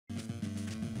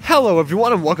Hello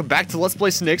everyone and welcome back to Let's Play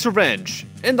Snake's Revenge.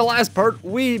 In the last part,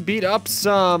 we beat up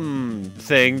some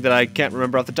thing that I can't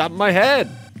remember off the top of my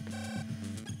head.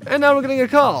 And now we're getting a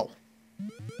call.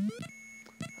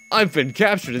 I've been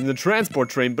captured in the transport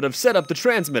train but have set up the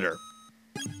transmitter.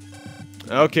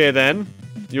 Okay then,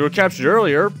 you were captured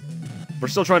earlier. We're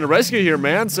still trying to rescue you here,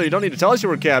 man, so you don't need to tell us you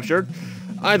were captured.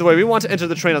 Either way, we want to enter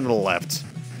the train on the left.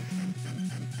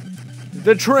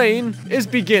 The train is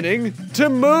beginning to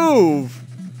move!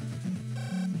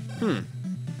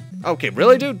 Okay,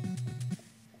 really, dude?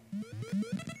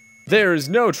 There's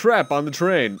no trap on the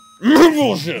train.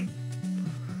 Bullshit!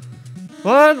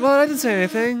 What? I didn't say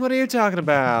anything. What are you talking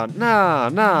about?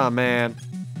 Nah, man.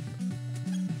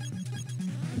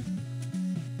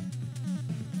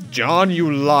 John,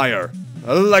 you liar.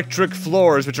 Electric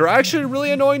floors, which are actually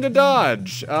really annoying to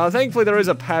dodge. Thankfully, there is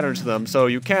a pattern to them, so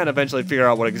you can eventually figure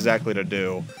out what exactly to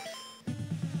do.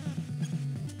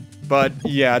 But,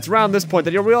 yeah, it's around this point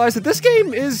that you'll realize that this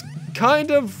game is kind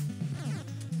of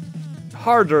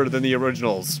harder than the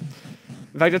originals.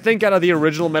 In fact, I think out of the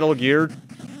original Metal Gear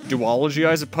duology,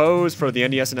 I suppose, for the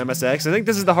NES and MSX, I think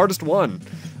this is the hardest one.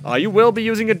 You will be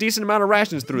using a decent amount of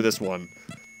rations through this one.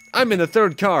 I'm in the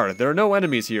third car. There are no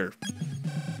enemies here.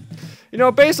 You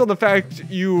know, based on the fact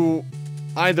you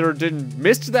either didn't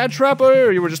miss that trap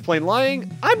or you were just plain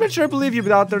lying, I'm not sure I believe you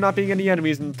without there not being any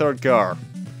enemies in the third car.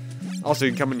 Also,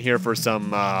 you can come in here for some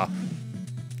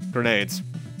grenades.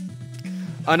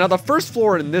 Now, the first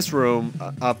floor in this room,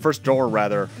 first door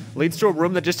rather, leads to a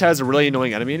room that just has a really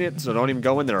annoying enemy in it, so don't even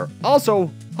go in there. Also,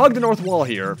 hug the north wall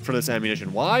here for this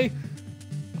ammunition. Why?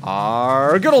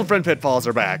 Our good old friend Pitfalls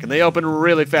are back, and they open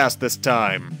really fast this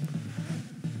time.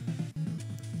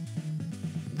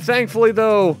 Thankfully,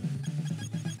 though...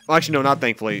 Well, actually, no, not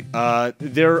thankfully. I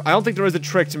don't think there is a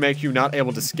trick to make you not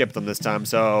able to skip them this time,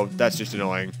 so that's just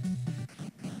annoying.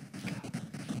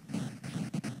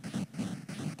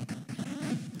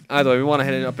 Either way, we want to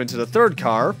head up into the third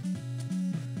car.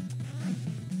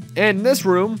 And in this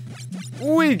room,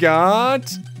 we got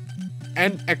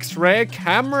an X-ray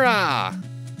camera.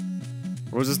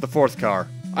 Or was this the fourth car?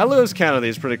 I lose count of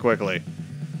these pretty quickly.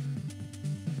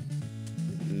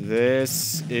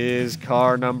 This is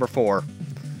car number 4.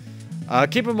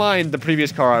 Keep in mind the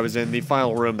previous car I was in, the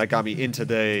final room that got me into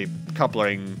the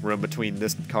coupling room between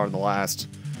this car and the last.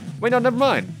 Wait, no, never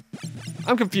mind.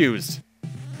 I'm confused.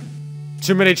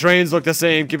 Too many trains look the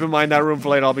same. Keep in mind that room for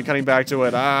later. I'll be cutting back to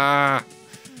it.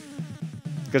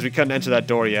 Because we couldn't enter that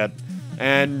door yet.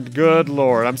 And good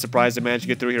lord, I'm surprised I managed to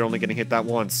get through here only getting hit that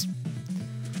once.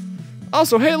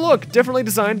 Also, hey look, differently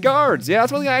designed guards. Yeah,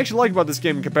 that's one thing I actually like about this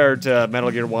game compared to Metal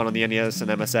Gear 1 on the NES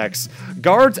and MSX.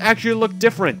 Guards actually look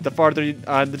different the farther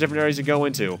the different areas you go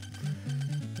into.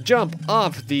 Jump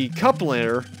off the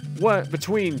coupler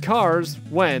between cars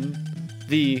when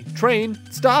the train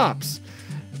stops.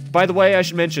 By the way, I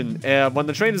should mention, when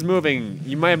the train is moving,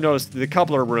 you might have noticed the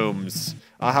coupler rooms,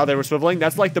 how they were swiveling.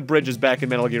 That's like the bridges back in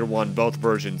Metal Gear 1, both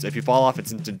versions. If you fall off,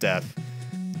 it's instant death.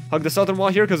 Hug the southern wall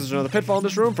here, because there's another pitfall in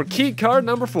this room for key card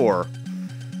number 4.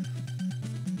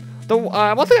 The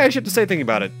one thing I actually have to say thinking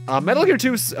about it, Metal Gear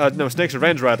 2, no, Snake's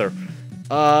Revenge, rather,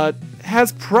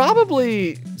 has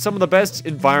probably some of the best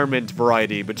environment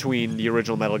variety between the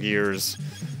original Metal Gears.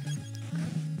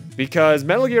 Because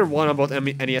Metal Gear 1 on both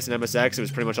NES and MSX, it was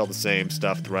pretty much all the same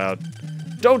stuff throughout.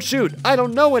 Don't shoot! I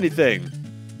don't know anything!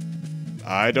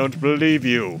 I don't believe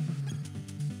you.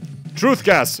 Truth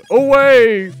gas,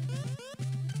 away!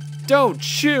 Don't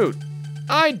shoot!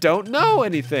 I don't know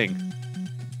anything!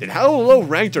 Then how low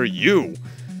ranked are you?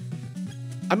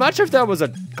 I'm not sure if that was a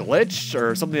glitch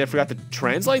or something I forgot to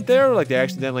translate there, like they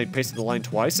accidentally pasted the line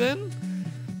twice in.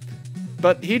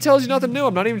 But he tells you nothing new,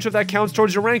 I'm not even sure if that counts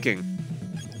towards your ranking.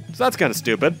 So that's kind of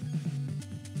stupid.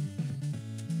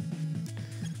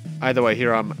 Either way,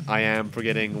 here I am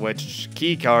forgetting which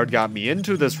key card got me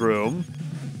into this room.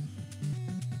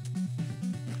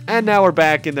 And now we're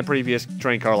back in the previous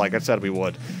train car like I said we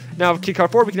would. Now key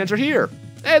card 4, we can enter here.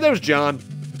 Hey, there's John.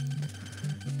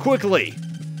 Quickly,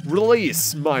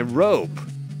 release my rope.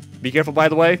 Be careful, by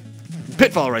the way.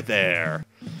 Pitfall right there.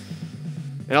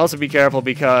 And also be careful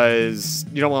because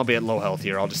you don't want to be at low health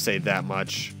here. I'll just say that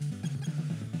much.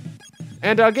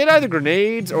 And get either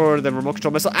grenades or the remote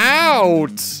control missile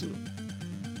out!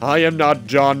 I am not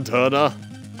John Turner.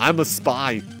 I'm a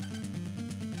spy.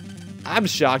 I'm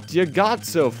shocked you got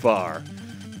so far.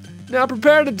 Now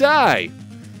prepare to die.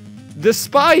 The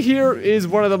spy here is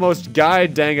one of the most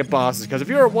god dang it bosses, because if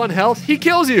you're at 1 health, he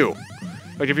kills you.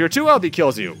 Like if you're 2 health, he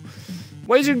kills you.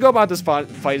 Ways you can go about this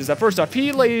fight is that first off,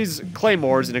 he lays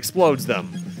claymores and explodes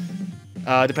them.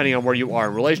 depending on where you are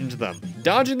in relation to them.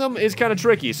 Dodging them is kind of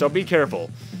tricky, so be careful.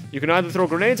 You can either throw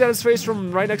grenades at his face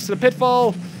from right next to the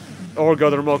pitfall, or go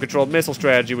the remote-controlled missile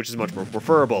strategy, which is much more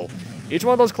preferable. Each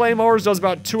one of those claymores does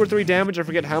about 2 or 3 damage, I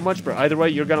forget how much, but either way,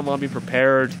 you're going to want to be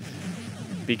prepared.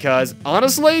 Because,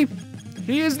 honestly,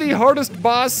 he is the hardest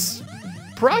boss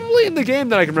probably in the game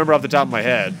that I can remember off the top of my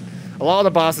head. A lot of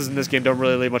the bosses in this game don't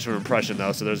really leave much of an impression,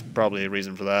 though, so there's probably a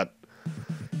reason for that.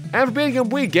 And for beating him,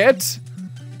 we get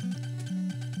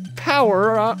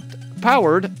powered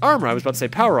armor. I was about to say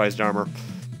powerized armor.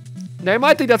 Now, you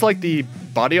might think that's like the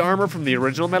body armor from the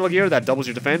original Metal Gear that doubles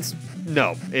your defense.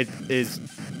 No, it is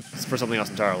for something else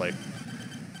entirely.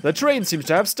 The train seems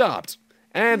to have stopped.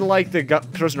 And like the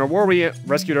prisoner of war we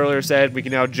rescued earlier said, we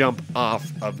can now jump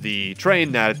off of the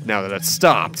train now that it's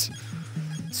stopped.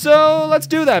 So let's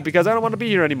do that, because I don't want to be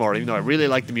here anymore, even though I really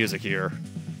like the music here.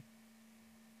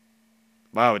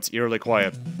 Wow, it's eerily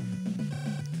quiet.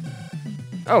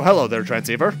 Oh, hello there,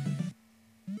 transceiver.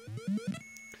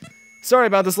 Sorry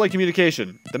about this late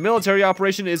communication. The military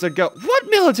operation is a go- What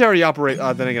military operation?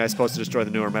 Then again, I'm supposed to destroy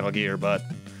the newer Metal Gear, but...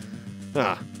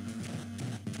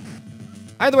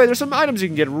 Either way, there's some items you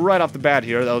can get right off the bat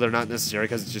here, though they're not necessary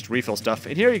because it's just refill stuff.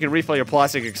 And here you can refill your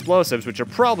plastic explosives, which you're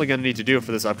probably going to need to do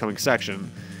for this upcoming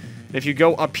section. And if you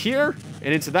go up here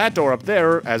and into that door up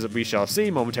there, as we shall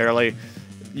see momentarily,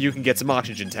 you can get some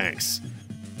oxygen tanks.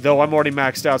 Though I'm already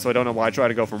maxed out, so I don't know why I try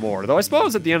to go for more. Though I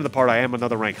suppose at the end of the part I am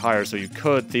another rank higher, so you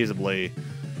could feasibly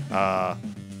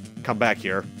come back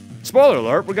here. Spoiler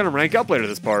alert, we're going to rank up later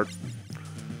this part.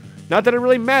 Not that it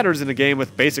really matters in a game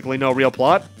with basically no real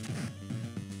plot.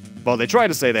 Well, they try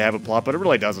to say they have a plot, but it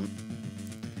really doesn't.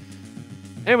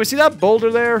 Anyway, see that boulder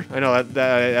there? I know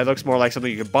that looks more like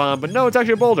something you could bomb, but no, it's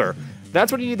actually a boulder.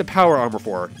 That's what you need the power armor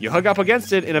for. You hug up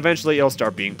against it, and eventually it'll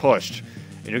start being pushed.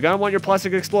 And you're gonna want your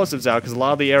plastic explosives out, because a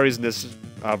lot of the areas in this,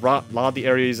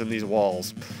 in these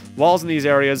walls in these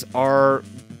areas are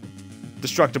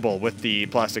destructible with the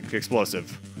plastic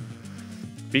explosive.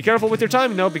 Be careful with your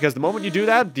timing, though, because the moment you do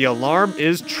that, the alarm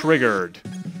is triggered.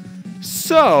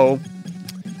 So,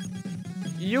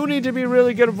 you need to be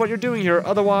really good at what you're doing here,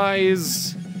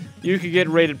 otherwise you could get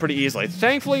raided pretty easily.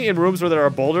 Thankfully, in rooms where there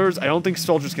are boulders, I don't think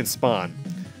soldiers can spawn.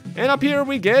 And up here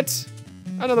we get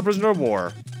another prisoner of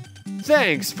war.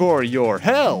 Thanks for your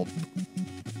help.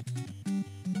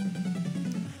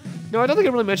 No, I don't think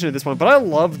I really mentioned it at this point, but I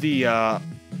love the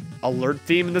alert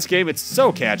theme in this game. It's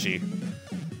so catchy.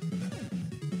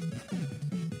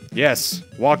 Yes,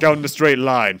 walk out in a straight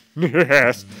line.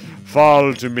 Yes,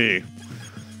 fall to me.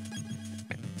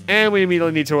 And we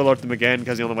immediately need to alert them again,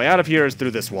 because the only way out of here is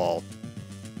through this wall.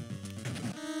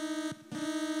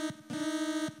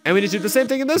 And we need to do the same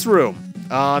thing in this room.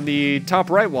 On the top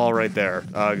right wall right there.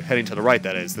 Heading to the right,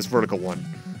 that is. This vertical one.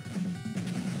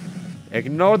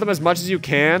 Ignore them as much as you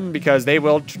can, because they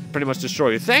will pretty much destroy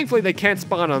you. Thankfully, they can't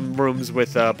spawn on rooms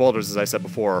with boulders, as I said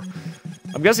before.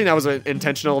 I'm guessing that was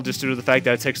intentional, just due to the fact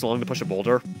that it takes so long to push a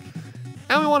boulder.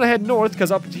 And we want to head north, because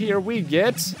up here we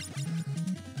get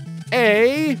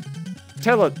a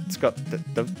telescope.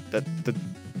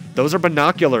 Those are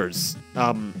binoculars.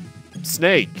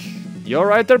 Snake. You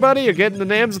alright there, buddy? You're getting the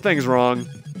names of things wrong.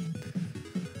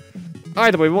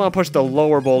 Either way, we want to push the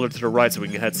lower boulder to the right so we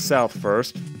can head south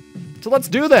first. So let's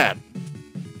do that.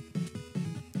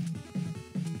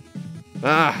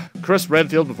 Ah, Chris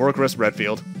Redfield before Chris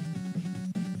Redfield.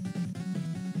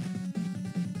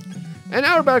 And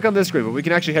now we're back on this screen, but we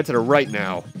can actually head to the right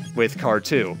now with Car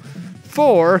 2.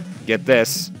 For, get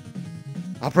this,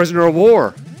 a prisoner of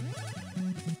war.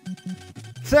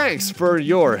 Thanks for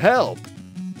your help.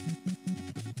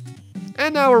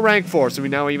 And now we're rank 4, so we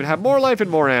now even have more life and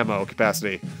more ammo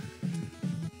capacity.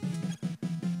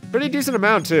 Pretty decent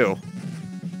amount, too.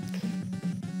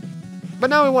 But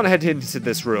now we want to head into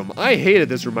this room. I hated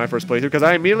this room my first playthrough because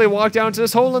I immediately walked down to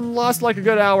this hole and lost like a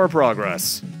good hour of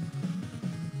progress.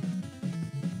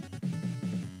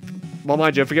 Well,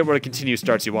 mind you, I forget where the continue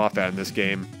starts you off at in this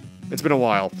game. It's been a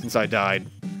while since I died.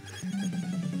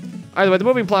 Either way, the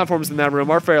moving platforms in that room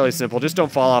are fairly simple. Just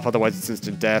don't fall off, otherwise it's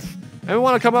instant death. And we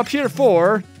want to come up here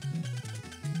for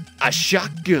a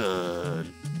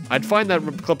shotgun. I'd find that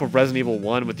clip of Resident Evil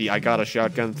 1 with the I got a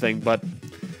shotgun thing, but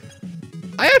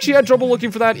I actually had trouble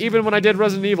looking for that even when I did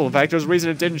Resident Evil. In fact, there's a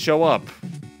reason it didn't show up.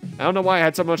 I don't know why I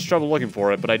had so much trouble looking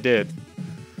for it, but I did.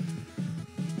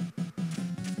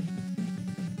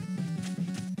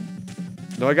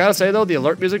 Though I gotta say though, the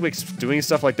alert music makes doing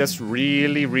stuff like this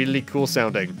really, really cool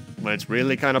sounding, when it's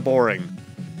really kind of boring.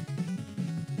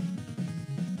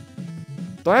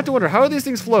 Though I have to wonder, how are these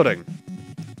things floating?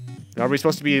 Are we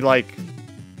supposed to be, like,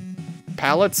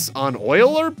 pallets on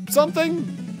oil or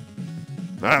something?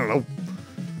 I don't know.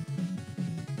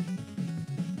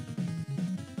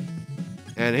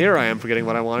 And here I am forgetting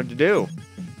what I wanted to do.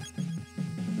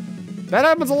 That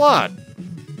happens a lot.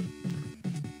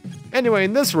 Anyway,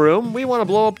 in this room, we want to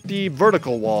blow up the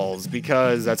vertical walls,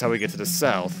 because that's how we get to the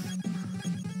south.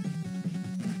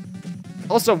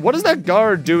 Also, what is that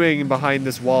guard doing behind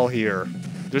this wall here?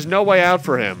 There's no way out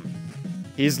for him.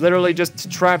 He's literally just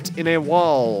trapped in a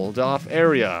walled-off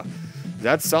area. Is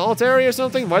that solitary or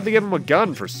something? Why'd they give him a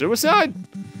gun? For suicide?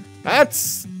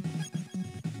 That's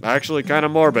actually kind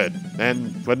of morbid,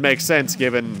 and would make sense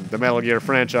given the Metal Gear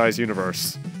franchise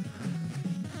universe.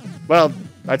 Well,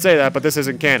 I'd say that, but this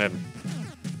isn't canon.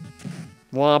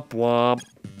 Womp womp.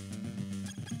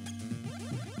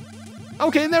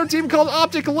 Okay, and they're a team called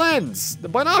Optic Lens. The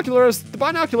binoculars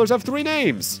have 3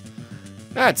 names.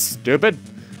 That's stupid.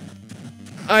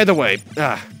 Either way,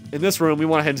 in this room, we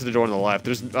want to head to the door on the left.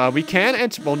 We can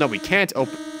enter. Well, no, we can't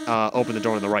open the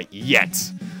door on the right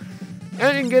yet.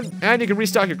 And you can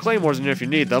restock your claymores in here if you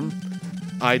need them.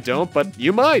 I don't, but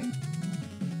you might.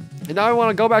 And now I want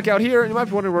to go back out here, and you might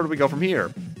be wondering where do we go from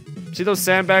here. See those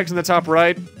sandbags in the top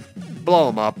right? Blow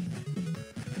them up.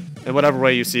 In whatever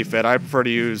way you see fit. I prefer to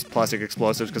use plastic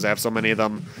explosives because I have so many of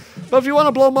them. But if you want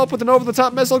to blow them up with an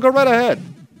over-the-top missile, go right ahead.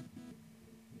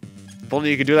 If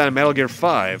only you could do that in Metal Gear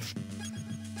 5.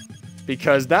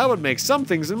 Because that would make some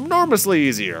things enormously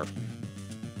easier.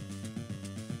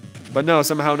 But no,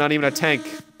 somehow not even a tank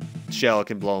shell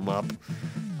can blow them up.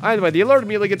 Either way, the alert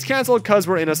immediately gets cancelled because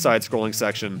we're in a side-scrolling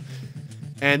section.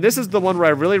 And this is the one where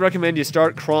I really recommend you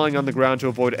start crawling on the ground to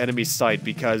avoid enemy sight,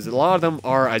 because a lot of them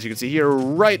are, as you can see here,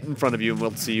 right in front of you and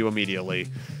will see you immediately.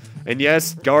 And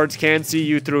yes, guards can see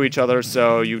you through each other,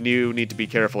 so you need to be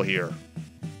careful here.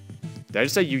 Did I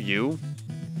just say you?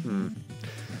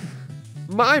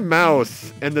 My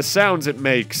mouth and the sounds it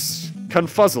makes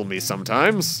confuzzle me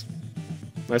sometimes.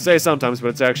 I say sometimes, but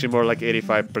it's actually more like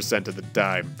 85% of the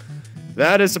time.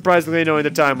 That is surprisingly knowing the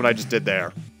time what I just did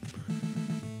there.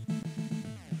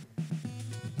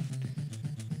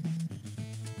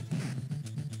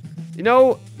 You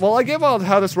know, while I give out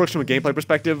how this works from a gameplay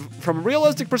perspective, from a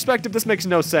realistic perspective, this makes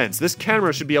no sense. This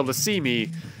camera should be able to see me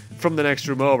from the next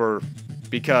room over,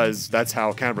 because that's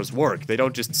how cameras work. They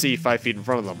don't just see 5 feet in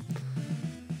front of them.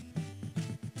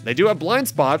 They do have blind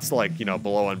spots, like, you know,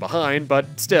 below and behind,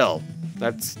 but still,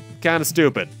 that's kind of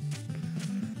stupid.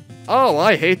 Oh,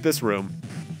 I hate this room.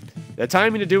 The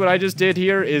timing to do what I just did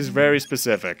here is very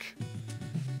specific.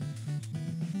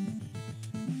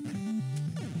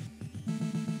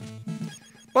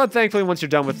 But thankfully, once you're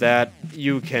done with that,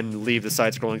 you can leave the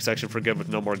side-scrolling section for good with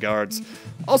no more guards.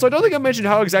 Also, I don't think I mentioned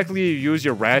how exactly you use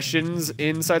your rations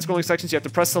in side-scrolling sections. You have to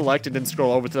press select and then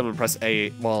scroll over to them and press A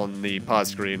while on the pause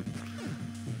screen.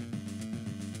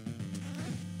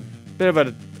 Bit of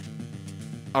an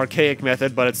archaic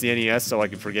method, but it's the NES, so I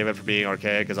can forgive it for being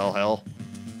archaic as all hell.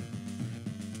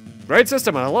 Great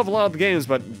system, and I love a lot of the games,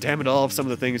 but damn it all, some of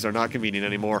the things are not convenient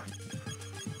anymore.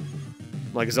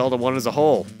 Like Zelda 1 as a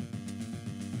whole.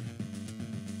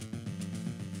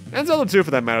 And Zelda 2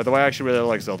 for that matter, though I actually really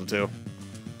like Zelda 2.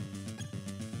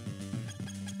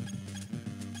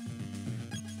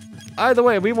 Either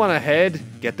way, we want to head,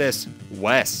 get this,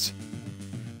 west.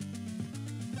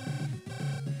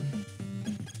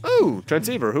 Ooh,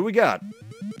 transceiver, who we got?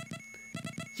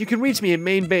 You can reach me at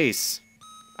main base.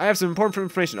 I have some important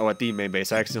information. Oh, at the main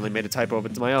base. I accidentally made a typo of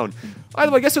it to my own.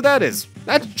 Either way, guess who that is?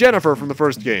 That's Jennifer from the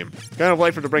first game. Kind of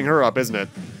late for to bring her up, isn't it?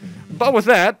 But with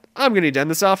that, I'm going to end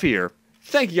this off here.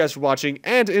 Thank you guys for watching,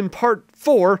 and in part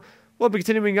 4, we'll be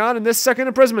continuing on in this second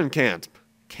imprisonment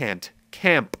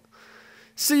camp.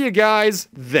 See you guys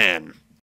then.